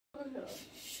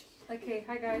Okay,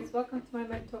 hi guys, welcome to my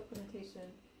med talk presentation.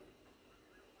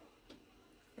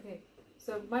 Okay,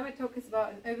 so my med talk is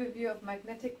about an overview of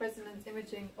magnetic resonance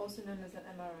imaging, also known as an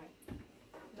MRI.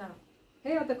 Now,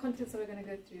 here are the contents that we're going to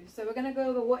go through. So we're going to go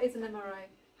over what is an MRI,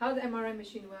 how the MRI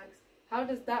machine works, how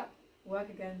does that work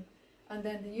again, and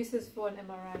then the uses for an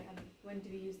MRI and when do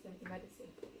we use them in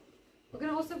medicine. We're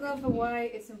going to also go over why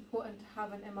it's important to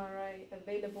have an MRI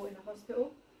available in a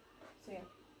hospital. So yeah,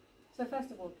 so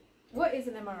first of all, what is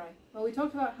an MRI? Well, we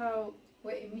talked about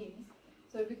what it means,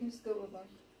 so we can just go over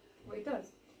what it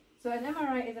does. So an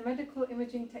MRI is a medical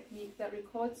imaging technique that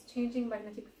records changing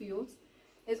magnetic fields.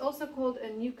 It's also called a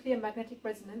nuclear magnetic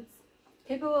resonance,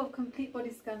 capable of complete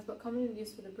body scans but commonly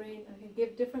used for the brain and can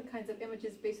give different kinds of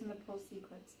images based on the pulse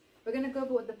sequence. We're going to go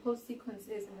over what the pulse sequence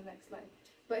is in the next slide.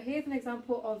 But here's an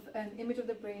example of an image of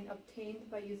the brain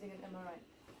obtained by using an MRI.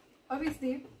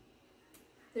 Obviously,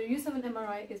 the use of an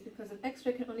MRI is because an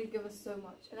X-ray can only give us so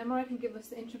much. An MRI can give us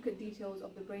the intricate details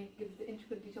of the brain, gives the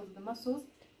intricate details of the muscles.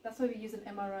 That's why we use an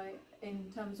MRI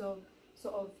in terms of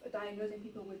sort of diagnosing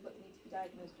people with what they need to be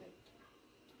diagnosed with.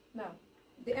 Now,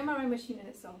 the MRI machine in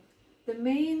itself. The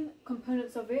main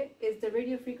components of it is the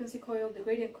radio frequency coil, the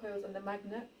gradient coils, and the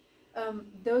magnet.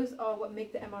 Those are what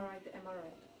make the MRI the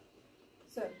MRI.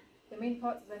 So, the main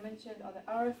parts, as I mentioned, are the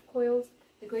RF coils,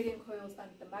 the gradient coils, and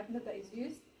the magnet that is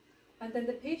used. And then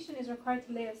the patient is required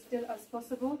to lay as still as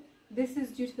possible. This is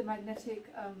due to the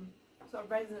magnetic sort of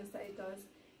resonance that it does.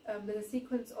 There's a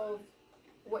sequence of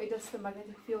what it does to the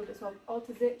magnetic field. It sort of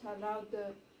alters it to allow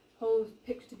the whole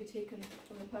picture to be taken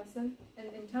from the person.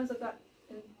 And in terms of that,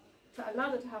 to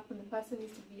allow that to happen, the person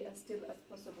needs to be as still as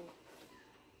possible.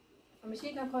 A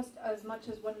machine can cost as much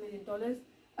as $1 million.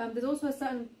 There's also a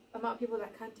certain amount of people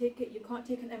that can take it. You can't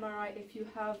take an MRI if you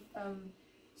have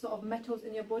sort of metals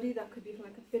in your body. That could be from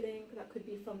like a filling, that could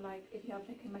be from like if you have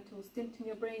like a metal stint in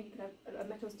your brain, you could have a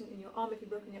metal stint in your arm. If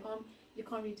you've broken your arm, you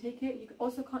can't really take it. You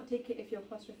also can't take it if you're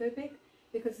claustrophobic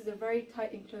because it's a very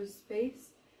tight enclosed space.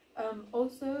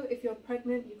 Also, if you're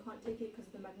pregnant, you can't take it because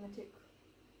of the magnetic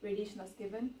radiation that's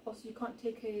given. Also, you can't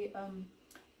take a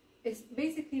it's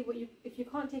basically if you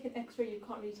can't take an X-ray, you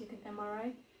can't really take an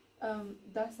MRI.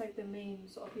 That's like the main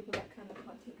sort of people that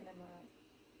can't take an MRI.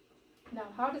 Now,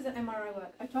 how does an MRI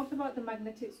work? I talked about the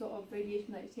magnetic sort of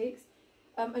radiation that it takes.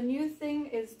 A new thing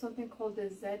is something called the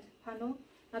Z panel.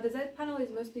 Now, the Z panel is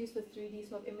mostly used for 3D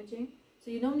sort of imaging. So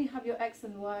you normally have your X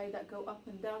and Y that go up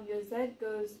and down. Your Z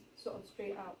goes sort of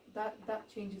straight out. That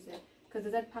changes it because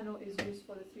the Z panel is used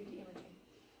for the 3D imaging.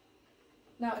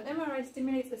 Now, an MRI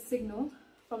stimulates a signal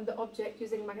from the object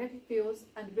using magnetic fields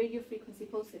and radio frequency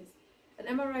pulses.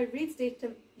 An MRI reads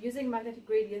data using magnetic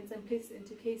gradients and places it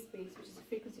into K-space, which is a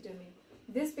frequency domain.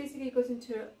 This basically goes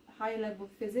into higher level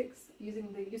physics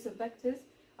using the use of vectors.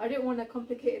 I didn't want to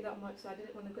complicate it that much, so I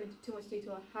didn't want to go into too much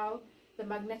detail on how the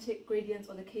magnetic gradients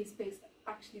or the K-space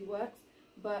actually works,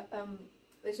 but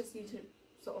it's just you to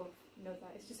sort of know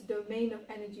that. It's just a domain of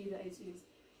energy that is used.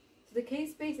 So the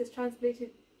K-space is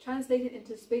translated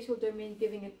into spatial domain,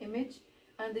 giving an image,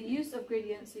 and the use of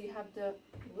gradients, so you have the,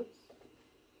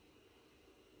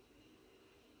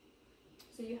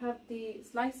 So you have the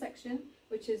slice section,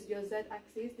 which is your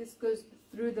Z-axis. This goes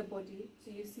through the body, so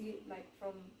you see like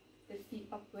from the feet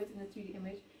upwards in the 3D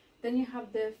image. Then you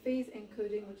have the phase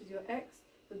encoding, which is your X,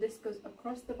 so this goes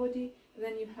across the body. And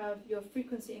then you have your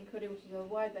frequency encoding, which is your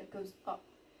Y, that goes up.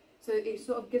 So it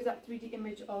sort of gives that 3D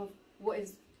image of what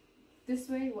is this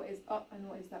way, what is up, and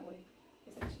what is that way,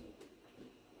 essentially.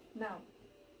 Now,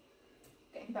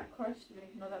 getting that crushed, you don't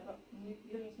need to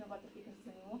know about the frequencies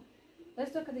anymore.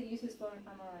 Let's look at the uses for an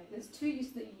MRI. There's two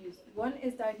uses that you use. One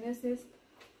is diagnosis,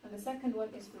 and the second one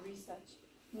is for research.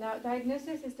 Now,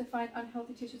 diagnosis is to find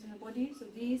unhealthy tissues in the body. So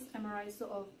these MRIs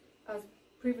sort of, as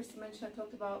previously mentioned, I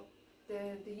talked about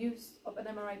the use of an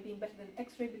MRI being better than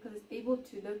X-ray because it's able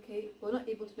to locate, well, not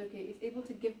able to locate, it's able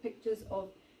to give pictures of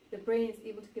the brain, it's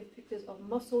able to give pictures of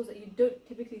muscles that you don't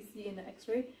typically see in the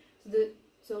X-ray.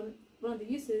 So one of the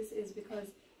uses is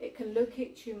because it can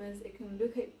locate tumors, it can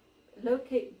locate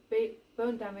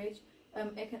bone damage,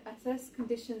 it can assess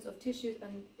conditions of tissues,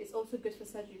 and it's also good for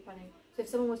surgery planning. So if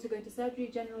someone was to go into surgery,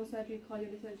 general surgery,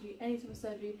 cardiac surgery, any type of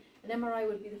surgery, an MRI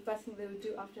would be the first thing they would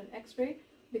do after an X-ray,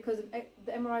 because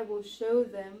the MRI will show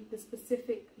them the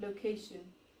specific location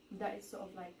that is sort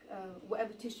of like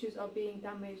whatever tissues are being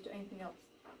damaged or anything else.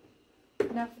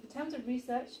 Now, for the terms of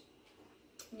research,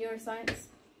 neuroscience,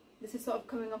 this is sort of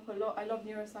coming up a lot. I love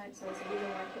neuroscience, so it's a reason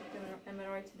why I put the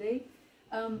MRI today.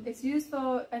 It's used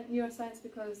for neuroscience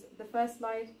because the first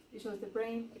slide, it shows the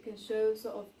brain. It can show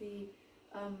sort of the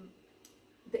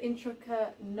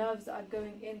intricate nerves that are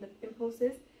going in, the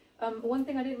impulses. One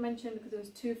thing I didn't mention because it was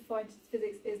too far into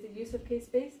physics is the use of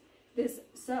K-space. There's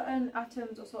certain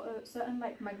atoms or certain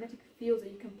like magnetic fields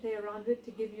that you can play around with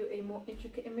to give you a more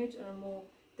intricate image or a more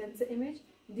denser image.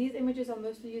 These images are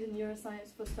mostly used in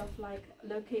neuroscience for stuff like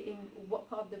locating what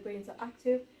part of the brains are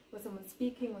active, when someone's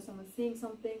speaking, when someone's seeing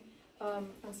something, and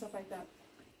stuff like that.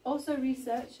 Also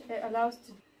research, it allows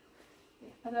to,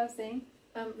 as I was saying,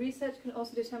 research can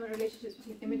also determine relationships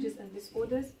between images and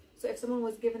disorders. So if someone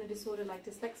was given a disorder like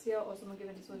dyslexia or someone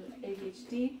given a disorder like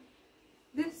ADHD,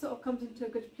 this sort of comes into a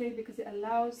good play because it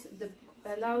allows the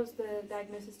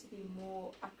diagnosis to be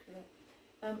more accurate.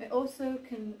 It also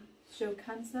can show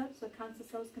cancer, so cancer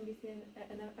cells can be seen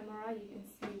in an MRI. You can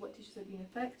see what tissues are being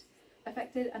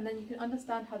affected, and then you can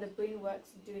understand how the brain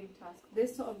works doing tasks.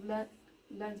 This sort of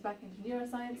learns back into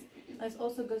neuroscience, and it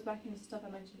also goes back into stuff I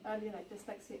mentioned earlier, like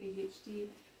dyslexia, ADHD,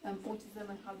 autism,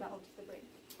 and how that alters the brain.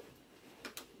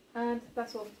 And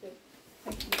that's all for today.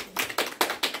 Thank you.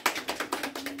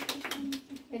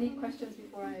 Any questions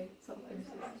before I sort of finish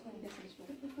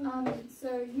this?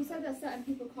 So you said that certain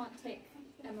people can't take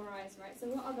MRIs, right? So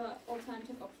what other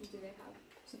alternative options do they have?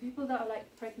 So people that are like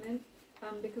pregnant,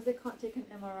 because they can't take an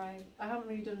MRI, I haven't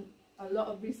really done a lot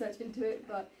of research into it,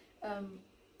 but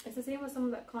it's the same with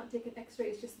someone that can't take an X-ray.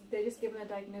 It's just they're just given a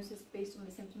diagnosis based on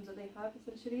the symptoms that they have,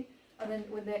 essentially. And then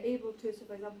when they're able to, so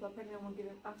for example, a pregnant woman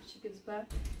after she gives birth,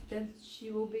 then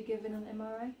she will be given an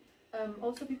MRI.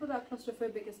 Also, people that are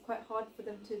claustrophobic, it's quite hard for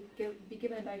them to be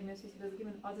given a diagnosis. They're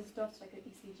given other stuff, like an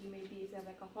ECG maybe if they have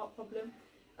like a heart problem,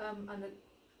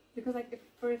 because like if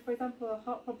for example a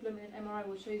heart problem in an MRI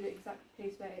will show you the exact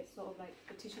place where it's sort of like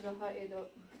the tissues are hurted or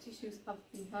the tissues have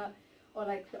been hurt or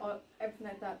like everything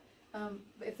like that.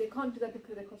 But if they can't do that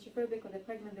because they're claustrophobic or they're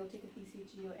pregnant, they'll take an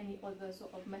ECG or any other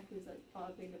sort of methods that are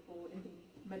available in the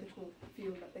medical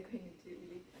field that they're going into.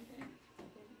 Really. Okay.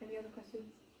 Any other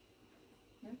questions?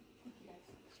 No.